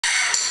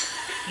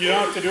You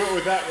don't have to do it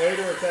with that weight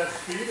or at that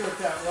speed or at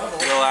that level.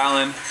 Will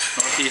Allen,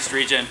 Northeast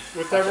Region.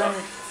 Whichever.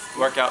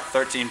 Workout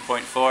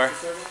 13.4.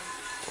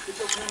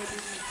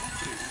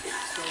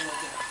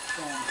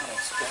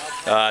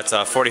 It's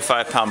a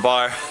 45-pound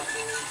bar.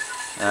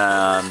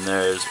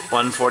 There's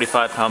one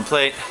 45-pound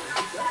plate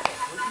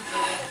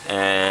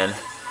and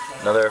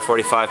another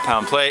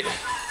 45-pound plate.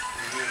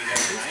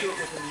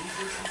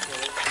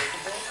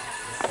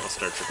 I'll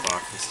start your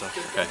clock and stuff.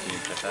 Okay, can you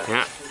get that?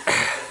 Yeah.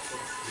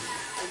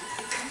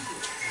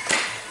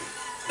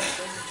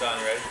 John,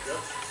 you ready?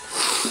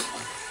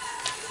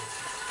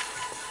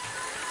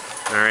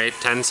 All right,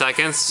 10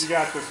 seconds. You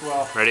got this,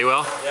 Will. Ready,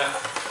 Will? Yeah.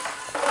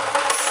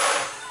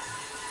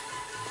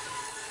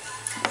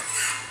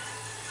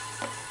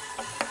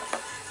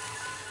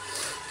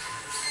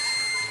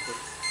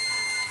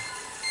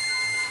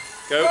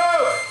 Go.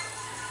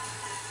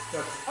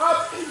 That's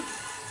up.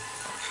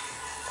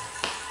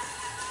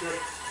 Good.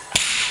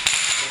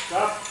 That's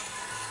up.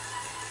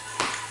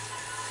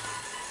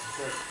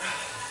 Good.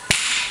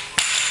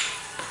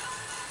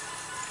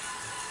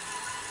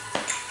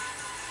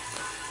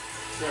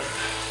 Good.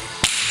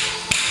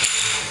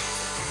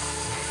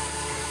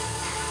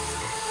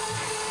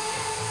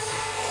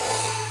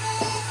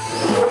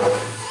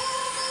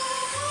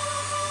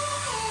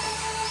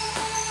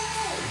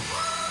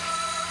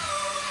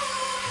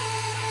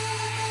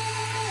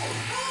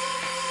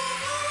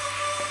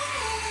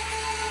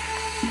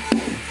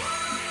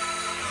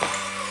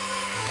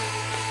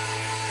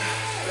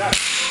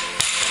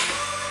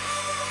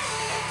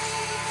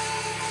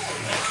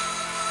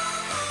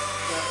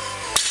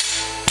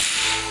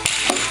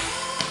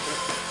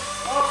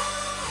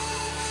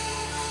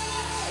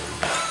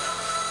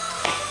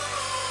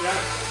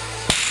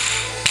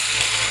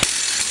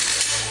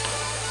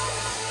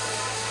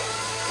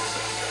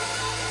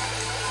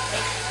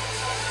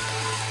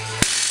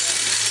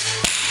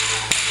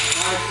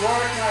 Nice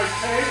work, nice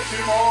pace,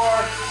 2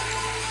 more.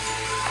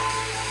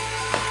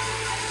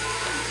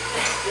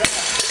 Yeah.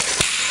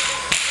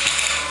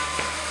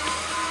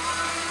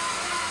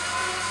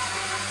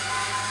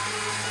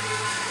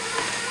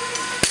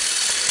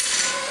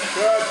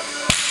 Good.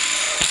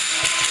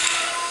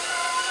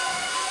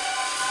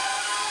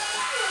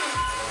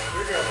 Here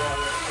we go,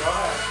 brother. Go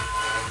ahead.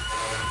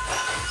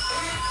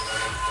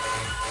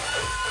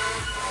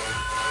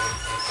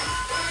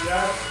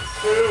 Yeah,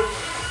 2.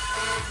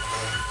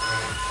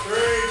 3,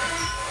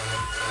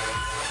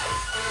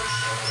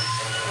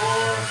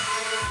 4,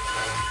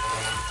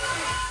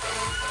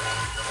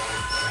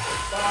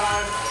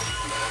 5,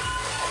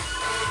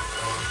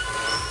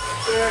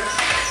 6.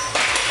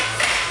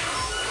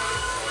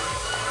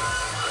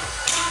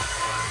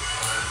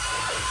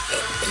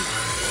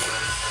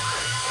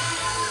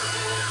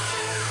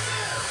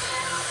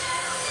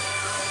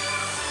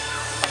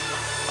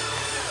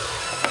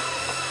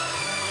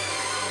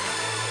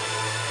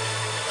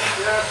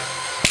 Yes.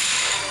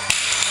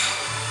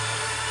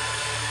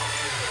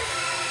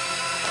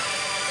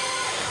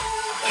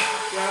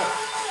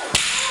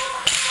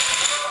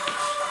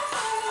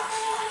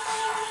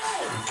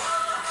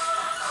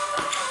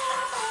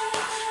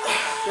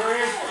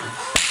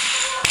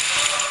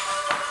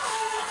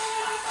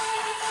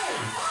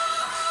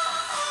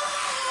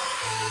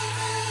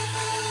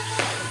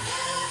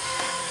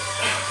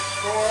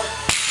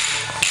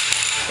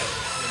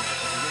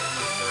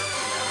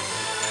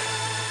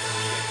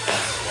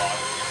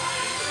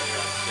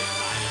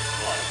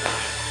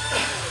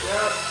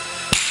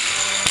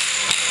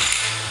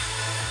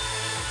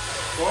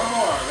 Four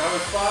more. That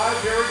was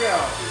 5. Here we go.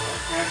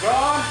 Hands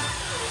on.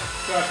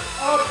 Chest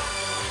up.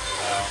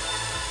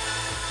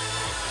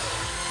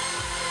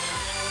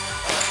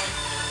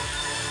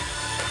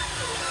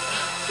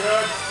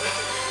 Good.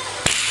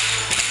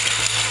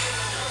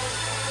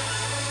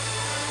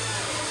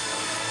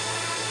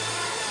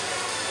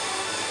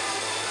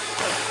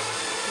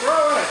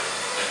 Throw it.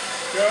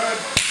 Good.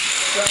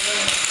 7.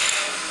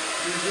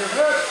 Use your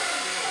hips.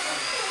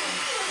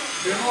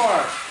 2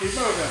 more. Keep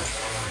moving.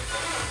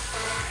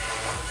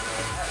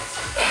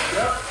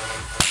 Yep.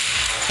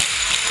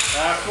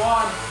 Last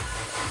one.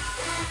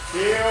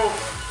 Heel.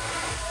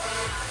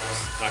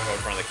 Not go in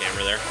front of the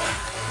camera there.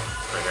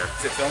 Right here.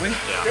 Is it filming?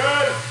 Yeah.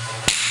 Good.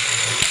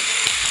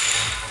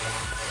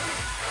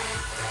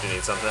 Do you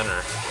need something or?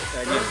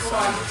 I need to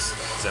sign this.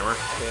 Zimmer?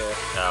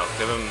 Yeah. Oh,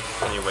 give him,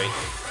 can you wait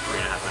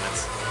 3.5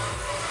 minutes?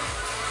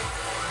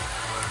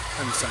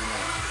 Let me sign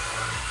that.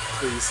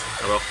 Please.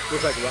 I will.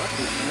 Look like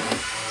Rocky.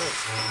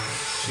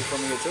 She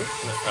filming it too?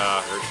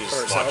 She's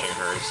herself? watching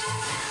hers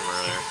from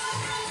earlier.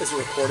 Is it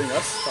recording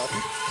us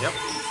talking? Yep.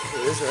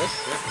 It is, right?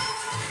 Yeah.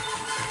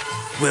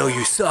 Will,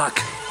 you suck.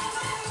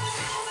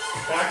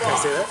 Back Can I on.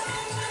 say that?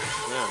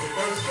 Yeah. Here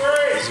comes 3.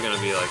 This is gonna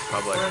be like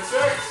public Turn 6.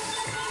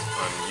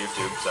 on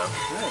YouTube, so.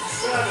 Nice.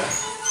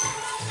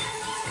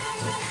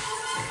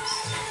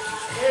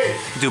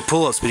 7. 8. Do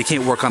pull-ups, but you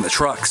can't work on the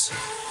trucks.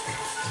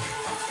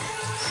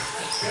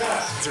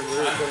 Yeah. Is it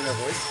really recording our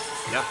voice?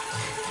 Yeah.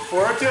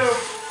 4 or 2.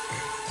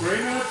 3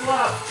 minutes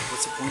left.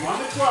 What's the point? 1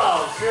 to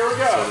 12. Here we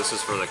So go. this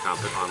is for the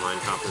online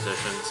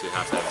competition, so you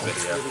have to have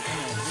video.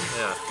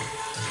 Yeah.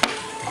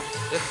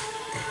 Yeah.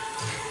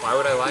 Why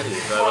would I lie to you?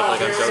 Do I look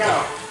like I'm Here we go.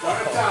 joking? One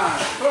at a time.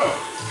 Boom.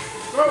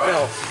 Throw it.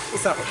 Well,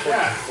 it's not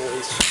recording Yeah.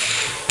 voice.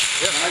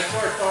 Nice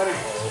work, buddy.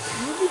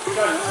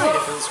 Right,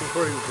 if it was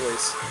recording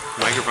voice.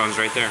 Microphone's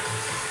right there.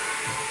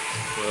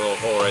 A little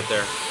hole right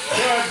there.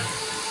 Good.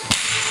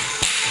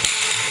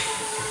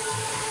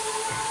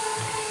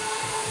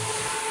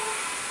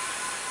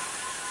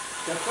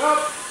 Step up.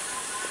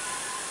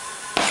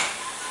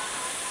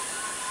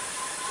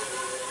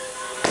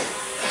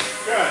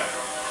 Good.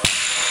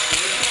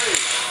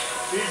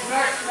 These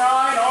next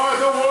 9 are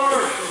the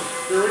worst.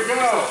 Here we go.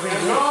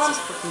 Hands on.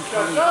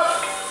 Step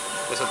up.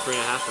 This one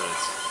 3.5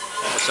 minutes.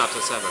 It stops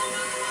at 7.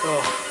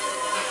 Oh.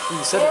 When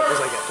you said that, it was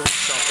like a 30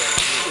 something.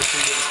 I wish we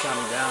was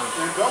counting down.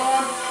 Hands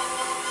on.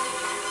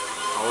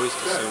 Always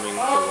assuming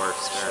the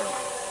worst there.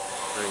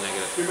 Very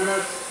negative. 2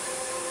 minutes.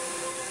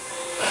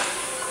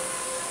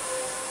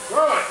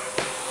 Throw it.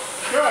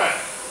 Good.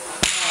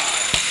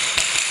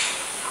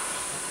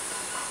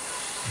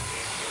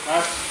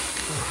 That's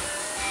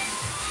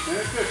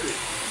minute 50.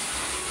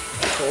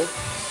 Cold.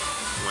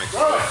 Mike,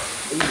 Throw it.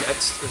 Ooh,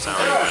 that's it's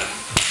already Good. went.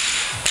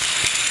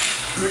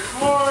 6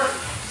 more.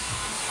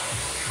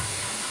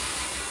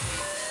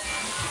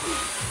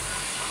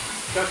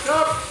 Chest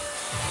up.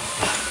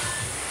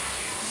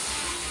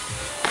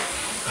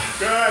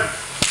 Good.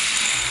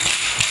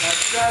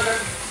 That's 7.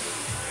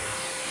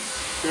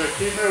 Good.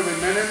 Keep moving.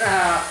 Minute and a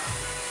half.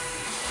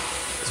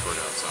 This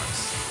workout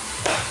sucks.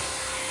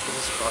 Is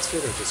this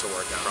CrossFit or just a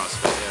workout?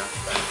 CrossFit, yeah.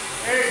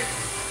 8.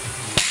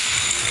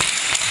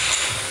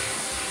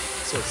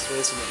 So it's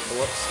basically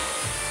pull-ups.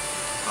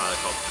 They're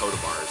called toe to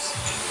bars.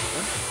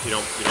 You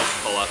don't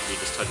pull up. You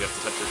just you have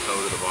to touch your toe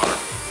to the bar.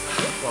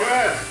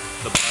 Good.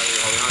 The bar that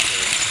you're holding on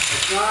to.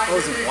 9.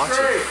 wasn't Keep watching.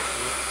 straight.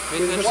 Pay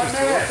attention. 1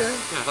 minute.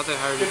 Yeah, I thought they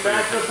hired you Get for your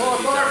back to the attention pull-up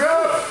to bar.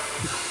 detail. Go.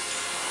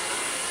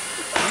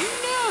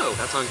 No,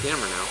 that's on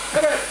camera now.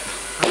 Hit it.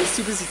 I was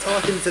too busy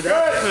talking to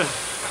that. Good.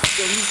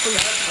 So he's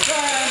putting 10.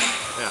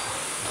 Yeah.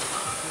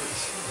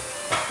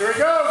 Here we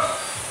go.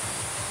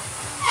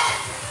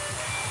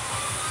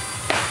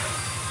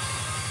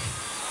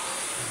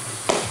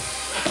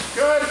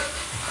 Good.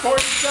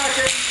 40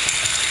 seconds.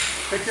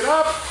 Pick it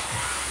up.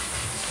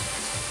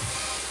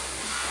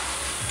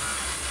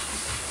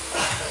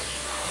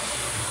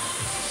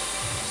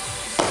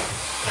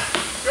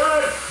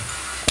 Good.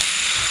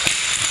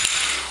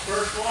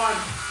 First one.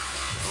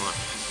 Come on.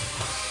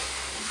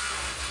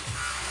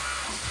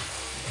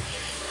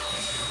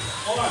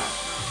 Hold on.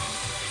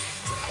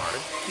 Hard.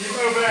 Keep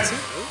moving.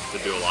 To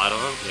do a lot of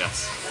them?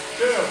 Yes.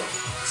 2.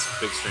 It's a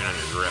big strain on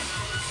your grip.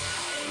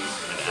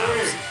 And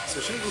abs. 3. So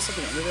should we do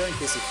something under there in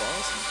case he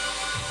falls?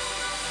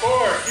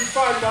 4. Keep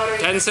fighting, buddy.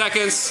 10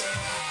 seconds.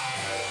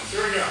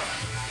 Here we go.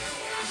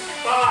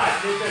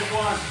 5. Get this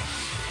one.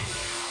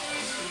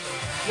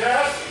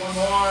 Yes. One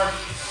more.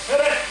 Hit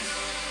it.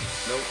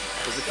 Nope.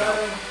 Does it count?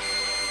 7.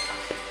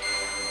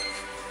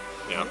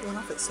 Yeah. It went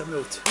off at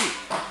 7:02.